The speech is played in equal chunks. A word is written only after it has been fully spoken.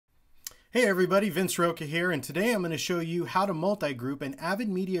Hey everybody, Vince Roca here, and today I'm going to show you how to multi-group an AVID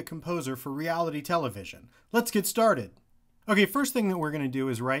Media Composer for reality television. Let's get started. Okay, first thing that we're going to do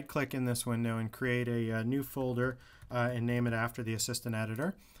is right-click in this window and create a new folder and name it after the assistant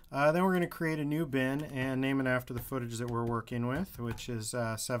editor. Then we're going to create a new bin and name it after the footage that we're working with, which is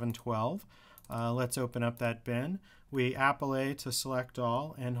 712. Let's open up that bin. We Appel to select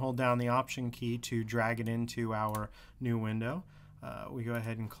all and hold down the Option key to drag it into our new window. We go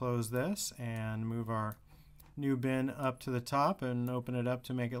ahead and close this and move our new bin up to the top and open it up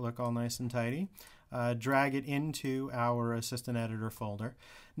to make it look all nice and tidy. Drag it into our Assistant Editor folder.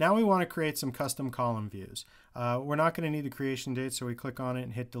 Now we want to create some custom column views. We're not going to need the creation date, so we click on it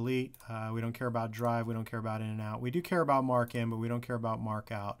and hit delete. We don't care about drive, we don't care about in and out. We do care about mark in, but we don't care about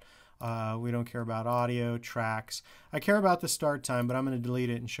mark out. We don't care about audio, tracks. I care about the start time, but I'm going to delete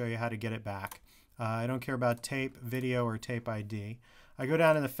it and show you how to get it back. I don't care about tape, video, or tape ID. I go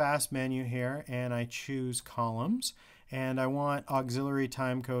down to the fast menu here and I choose columns, and I want auxiliary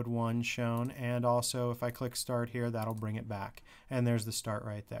timecode 1 shown, and also if I click start here, that'll bring it back, and there's the start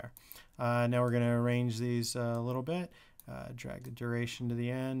right there. Now we're going to arrange these a little bit. Drag the duration to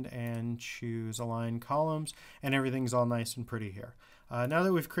the end and choose align columns, and everything's all nice and pretty here. Now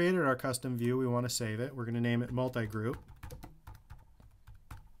that we've created our custom view, we want to save it. We're going to name it multi-group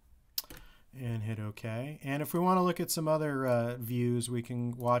and hit OK. And if we want to look at some other views, we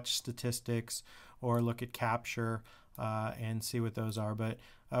can watch statistics or look at capture and see what those are. But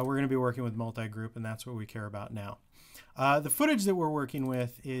we're going to be working with multi-group, and that's what we care about now. The footage that we're working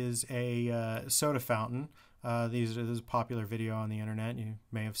with is a soda fountain. This is a popular video on the internet. You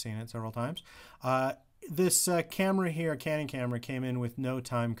may have seen it several times. This camera here, Canon camera, came in with no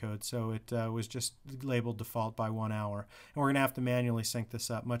time code, so it was just labeled default by 1 hour. And we're going to have to manually sync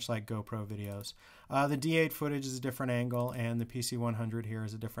this up, much like GoPro videos. The D8 footage is a different angle, and the PC100 here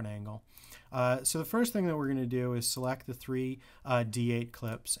is a different angle. So the first thing that we're going to do is select the 3 D8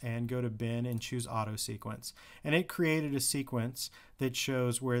 clips and go to bin and choose auto sequence. And it created a sequence that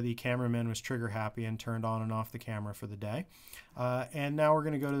shows where the cameraman was trigger happy and turned on and off the camera for the day. And now we're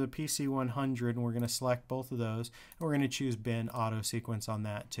going to go to the PC100 and we're going to select both of those, and we're going to choose bin auto sequence on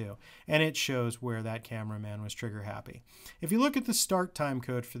that too. And it shows where that cameraman was trigger happy. If you look at the start time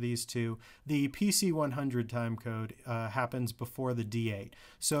code for these two, the PC100 time code happens before the D8.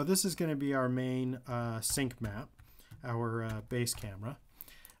 So this is going to be our main sync map, our base camera.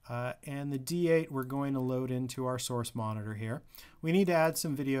 And the D8 we're going to load into our source monitor here. We need to add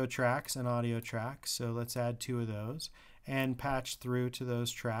some video tracks and audio tracks, so let's add 2 of those and patch through to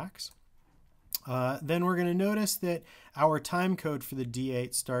those tracks. Then we're going to notice that our time code for the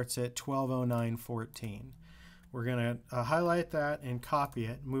D8 starts at 12:09:14. We're going to highlight that and copy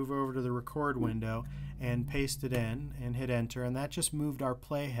it, move over to the record window and paste it in and hit enter, and that just moved our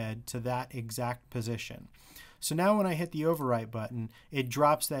playhead to that exact position. So now when I hit the overwrite button, it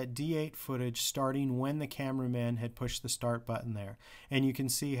drops that D8 footage starting when the cameraman had pushed the start button there. And you can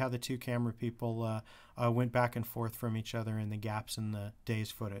see how the 2 camera people went back and forth from each other in the gaps in the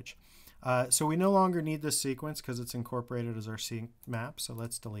day's footage. So we no longer need this sequence because it's incorporated as our sync map, so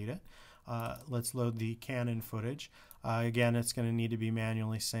let's delete it. Let's load the Canon footage. Again, it's going to need to be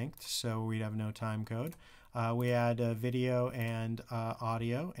manually synced, so we'd have no time code. We add video and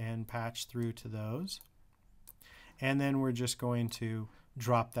audio and patch through to those. And then we're just going to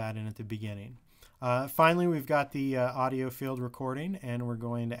drop that in at the beginning. Finally, we've got the audio field recording, and we're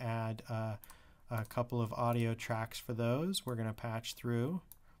going to add a couple of audio tracks for those. We're going to patch through.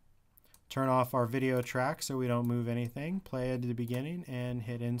 Turn off our video track so we don't move anything, play at the beginning, and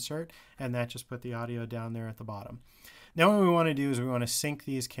hit insert, and that just put the audio down there at the bottom. Now what we want to do is we want to sync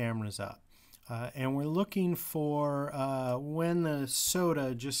these cameras up. And we're looking for when the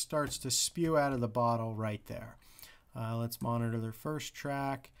soda just starts to spew out of the bottle right there. Let's monitor the first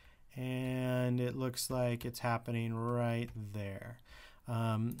track, and it looks like it's happening right there.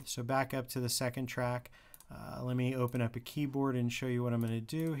 So back up to the second track. Let me open up a keyboard and show you what I'm going to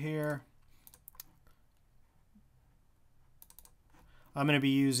do here. I'm going to be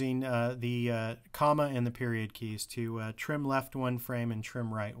using the comma and the period keys to trim left 1 frame and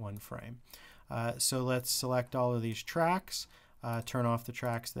trim right 1 frame. So let's select all of these tracks, turn off the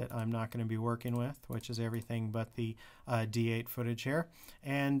tracks that I'm not going to be working with, which is everything but the D8 footage here.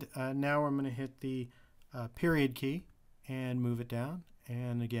 And now I'm going to hit the period key and move it down,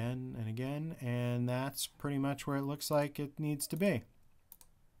 and again, and that's pretty much where it looks like it needs to be.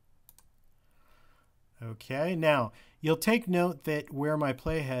 Okay, now you'll take note that where my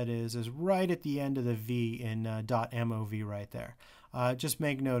playhead is right at the end of the V in .mov right there. Just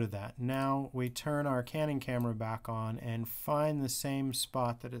make note of that. Now we turn our Canon camera back on and find the same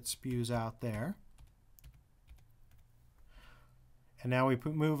spot that it spews out there. And now we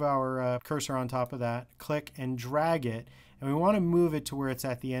move our cursor on top of that, click and drag it, and we want to move it to where it's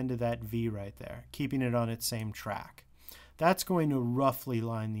at the end of that V right there, keeping it on its same track. That's going to roughly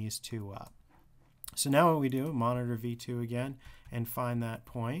line these two up. So now what we do, monitor V2 again and find that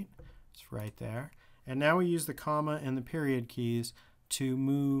point. It's right there. And now we use the comma and the period keys to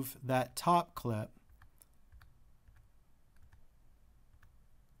move that top clip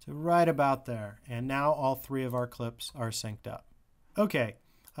to right about there. And now all three of our clips are synced up. Okay,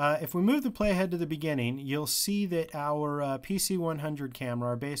 if we move the playhead to the beginning, you'll see that our PC100 camera,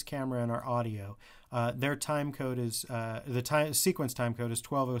 our base camera, and our audio, their time code is, sequence time code is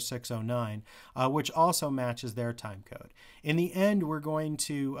 120609, which also matches their time code. In the end, we're going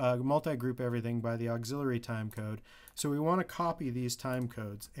to multi-group everything by the auxiliary time code, so we want to copy these time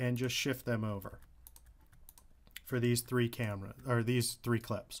codes and just shift them over for these three cameras, or these three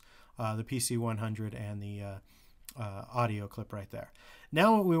clips, the PC100 and the audio clip right there.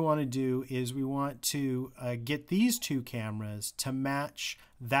 Now what we want to do is we want to get these two cameras to match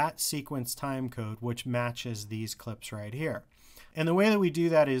that sequence time code, which matches these clips right here. And the way that we do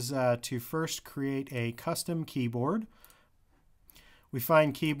that is to first create a custom keyboard. We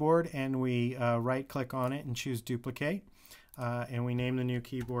find keyboard and we right click on it and choose duplicate, and we name the new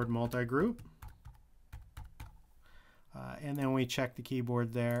keyboard multi-group. And then we check the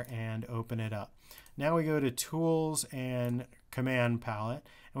keyboard there and open it up. Now we go to Tools and Command Palette,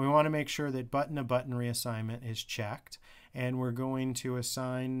 and we want to make sure that button-to-button reassignment is checked. And we're going to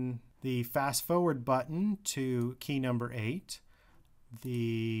assign the Fast Forward button to key number 8,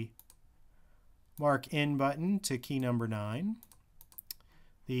 the Mark In button to key number 9,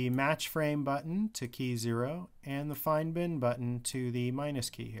 the Match Frame button to key 0, and the Find Bin button to the minus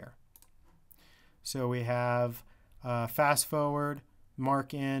key here. So we have Fast Forward,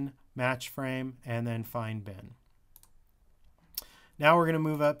 Mark In, Match Frame, and then Find Bin. Now we're going to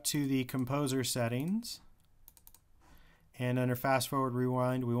move up to the Composer settings, and under Fast Forward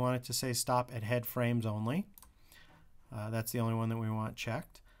Rewind we want it to say stop at head frames only. That's the only one that we want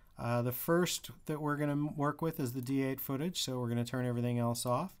checked. The first that we're going to work with is the D8 footage, so we're going to turn everything else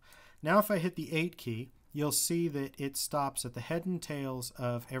off. Now if I hit the 8 key, you'll see that it stops at the head and tails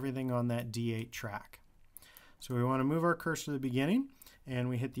of everything on that D8 track. So we want to move our cursor to the beginning, and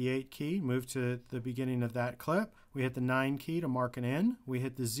we hit the 8 key, move to the beginning of that clip. We hit the 9 key to mark it in. We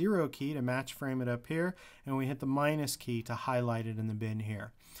hit the 0 key to match frame it up here, and we hit the minus key to highlight it in the bin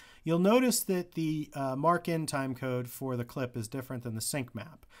here. You'll notice that the mark in time code for the clip is different than the sync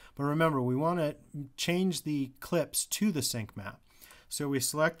map. But remember, we want to change the clips to the sync map. So we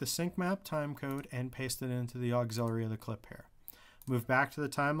select the sync map time code and paste it into the auxiliary of the clip here. Move back to the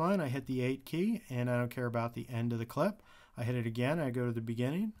timeline, I hit the 8 key, and I don't care about the end of the clip. I hit it again, I go to the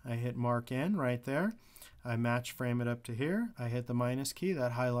beginning, I hit mark in right there, I match frame it up to here, I hit the minus key,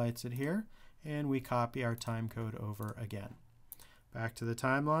 that highlights it here, and we copy our time code over again. Back to the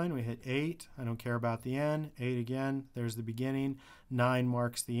timeline, we hit 8, I don't care about the end, 8 again, there's the beginning, 9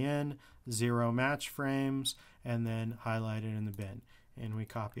 marks the end, 0 match frames, and then highlight it in the bin. And we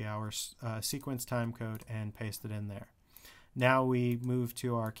copy our sequence time code and paste it in there. Now we move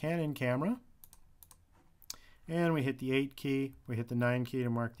to our Canon camera, and we hit the 8 key, we hit the 9 key to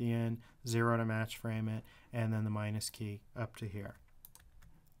mark the end, 0 to match frame it, and then the minus key up to here.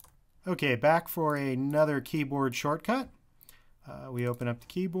 Okay, back for another keyboard shortcut. We open up the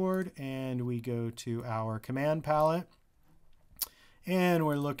keyboard and we go to our command palette, and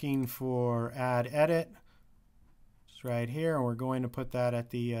we're looking for Add Edit. It's right here, and we're going to put that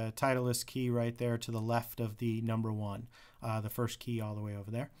at the title list key right there to the left of the number 1, the first key all the way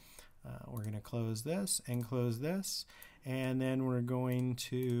over there. We're going to close this and close this, and then we're going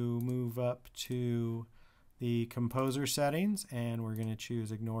to move up to the Composer settings, and we're going to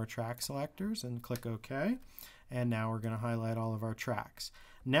choose Ignore Track Selectors and click OK. And now we're going to highlight all of our tracks.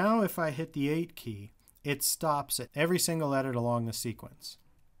 Now if I hit the 8 key, it stops at every single edit along the sequence.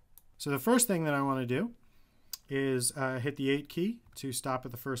 So the first thing that I want to do is hit the 8 key to stop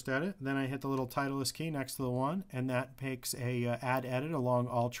at the first edit. Then I hit the little title list key next to the 1, and that makes a add edit along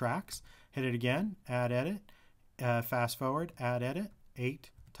all tracks. Hit it again, add edit, fast forward, add edit,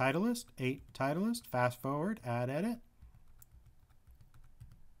 8 title list, 8 title list, fast forward, add edit.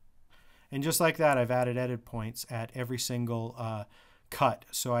 And just like that, I've added edit points at every single cut.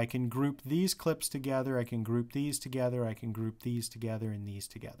 So I can group these clips together, I can group these together, I can group these together and these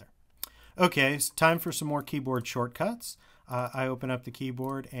together. Okay, it's time for some more keyboard shortcuts. I open up the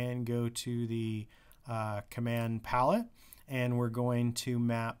keyboard and go to the command palette, and we're going to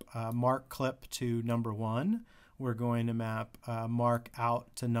map mark clip to number 1. We're going to map mark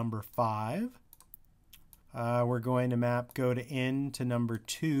out to number 5. We're going to map go to in to number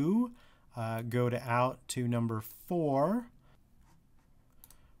 2, go to out to number 4.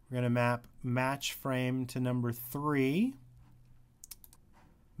 We're going to map match frame to number 3,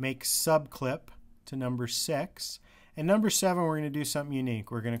 make subclip to number 6, and number 7 we're going to do something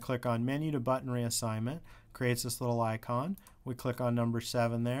unique. We're going to click on menu to button reassignment, creates this little icon. We click on number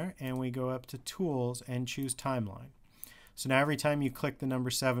 7 there, and we go up to tools and choose timeline. So now every time you click the number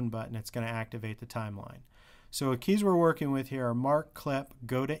 7 button, it's going to activate the timeline. So the keys we're working with here are mark clip,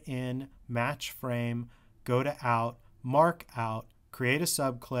 go to in, match frame, go to out, mark out, create a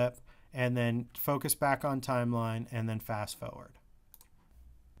subclip, and then focus back on timeline, and then fast forward.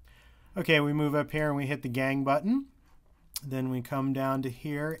 Okay, we move up here and we hit the gang button. Then we come down to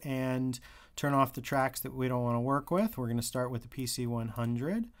here and turn off the tracks that we don't want to work with. We're going to start with the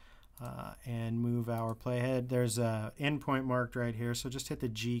PC100 and move our playhead. There's an endpoint marked right here, so just hit the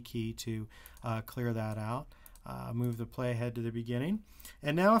G key to clear that out. Move the playhead to the beginning.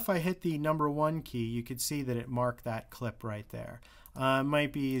 And now if I hit the number 1 key, you could see that it marked that clip right there. It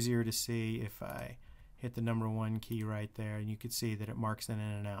might be easier to see if I hit the number 1 key right there, and you could see that it marks an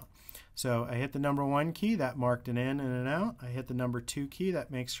in and out. So I hit the number 1 key, that marked an in and an out. I hit the number 2 key,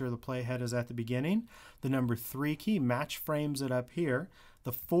 that makes sure the playhead is at the beginning. The number 3 key match frames it up here.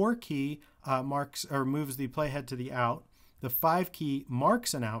 The 4 key marks or moves the playhead to the out. The 5 key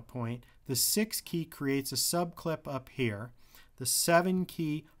marks an out point. The 6 key creates a subclip up here. The 7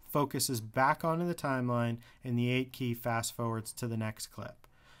 key focuses back onto the timeline, and the 8 key fast forwards to the next clip.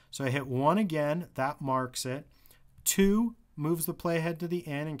 So I hit 1 again, that marks it. 2 moves the playhead to the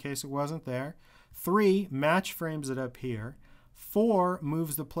in case it wasn't there. 3 match frames it up here. 4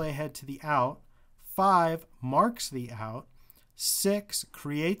 moves the playhead to the out. 5 marks the out. 6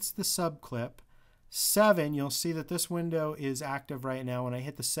 creates the subclip. 7, you'll see that this window is active right now. When I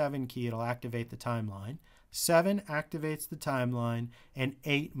hit the 7 key, it'll activate the timeline. 7 activates the timeline, and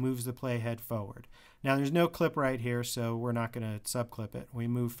 8 moves the playhead forward. Now there's no clip right here, so we're not going to subclip it. We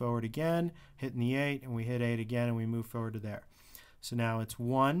move forward again, hitting the 8, and we hit 8 again, and we move forward to there. So now it's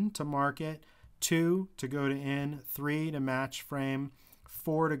 1 to mark it, 2 to go to in, 3 to match frame,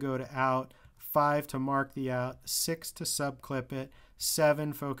 4 to go to out, 5 to mark the out, 6 to subclip it,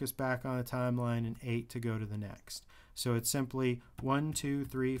 7 focus back on the timeline, and 8 to go to the next. So it's simply 1, 2,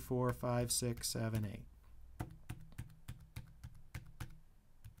 3, 4, 5, 6, 7, 8.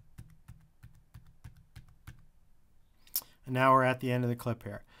 And now we're at the end of the clip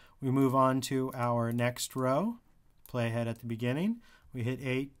here. We move on to our next row, playhead at the beginning. We hit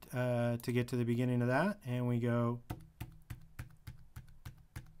 8 to get to the beginning of that, and we go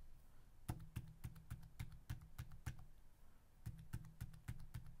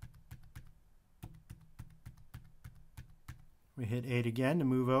we hit 8 again to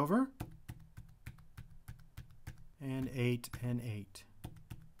move over, and 8 and 8.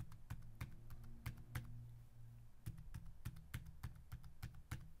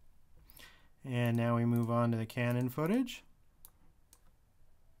 And now we move on to the Canon footage.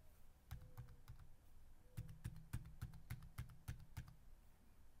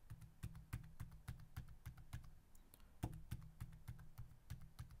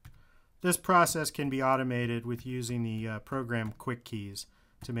 This process can be automated with using the program quick keys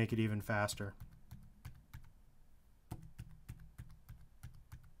to make it even faster.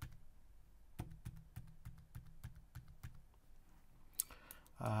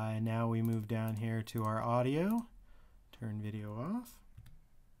 And now we move down here to our audio, turn video off.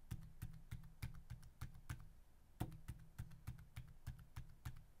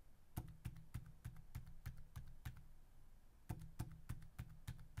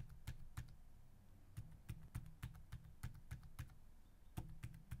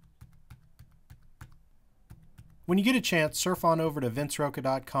 When you get a chance, surf on over to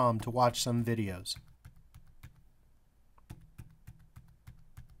vinceroca.com to watch some videos.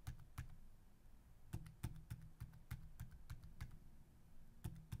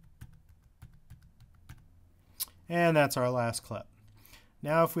 And that's our last clip.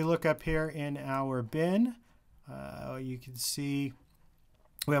 Now if we look up here in our bin, you can see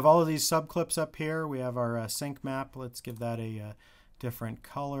we have all of these subclips up here. We have our sync map. Let's give that a different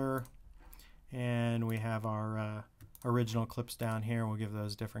color. And we have our original clips down here. We'll give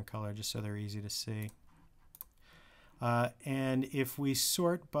those a different color just so they're easy to see. And if we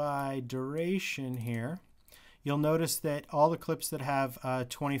sort by duration here, you'll notice that all the clips that have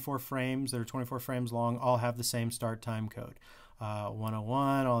 24 frames, that are 24 frames long, all have the same start time code.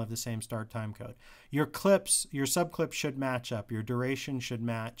 101 all have the same start time code. Your clips, your subclips should match up. Your duration should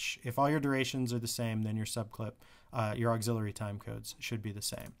match. If all your durations are the same, then your subclip, your auxiliary time codes should be the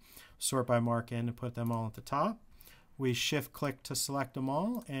same. Sort by mark in to put them all at the top. We shift click to select them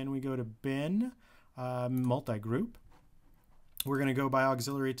all, and we go to bin multi-group. We're going to go by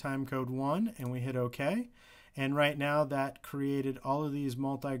auxiliary time code 1, and we hit OK. And right now that created all of these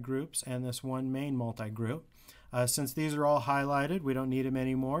multi-groups and this one main multi-group. Since these are all highlighted, we don't need them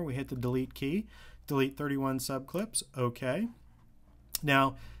anymore. We hit the delete key, delete 31 subclips, OK.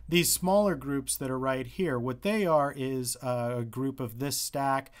 Now, these smaller groups that are right here, what they are is a group of this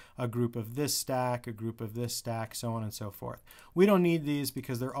stack, a group of this stack, a group of this stack, so on and so forth. We don't need these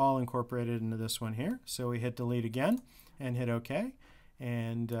because they're all incorporated into this one here. So we hit delete again and hit OK.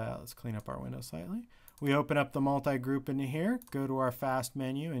 And let's clean up our window slightly. We open up the multi-group into here, go to our fast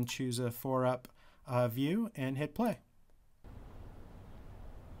menu and choose a 4-up view and hit play.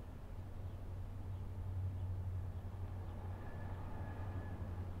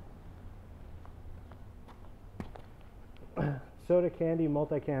 Soda candy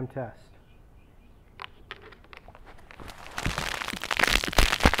multicam test.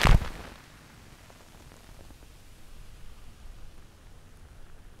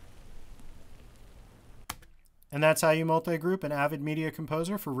 And that's how you multi-group an AVID Media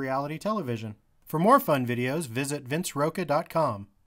Composer for reality television. For more fun videos, visit vinceroca.com.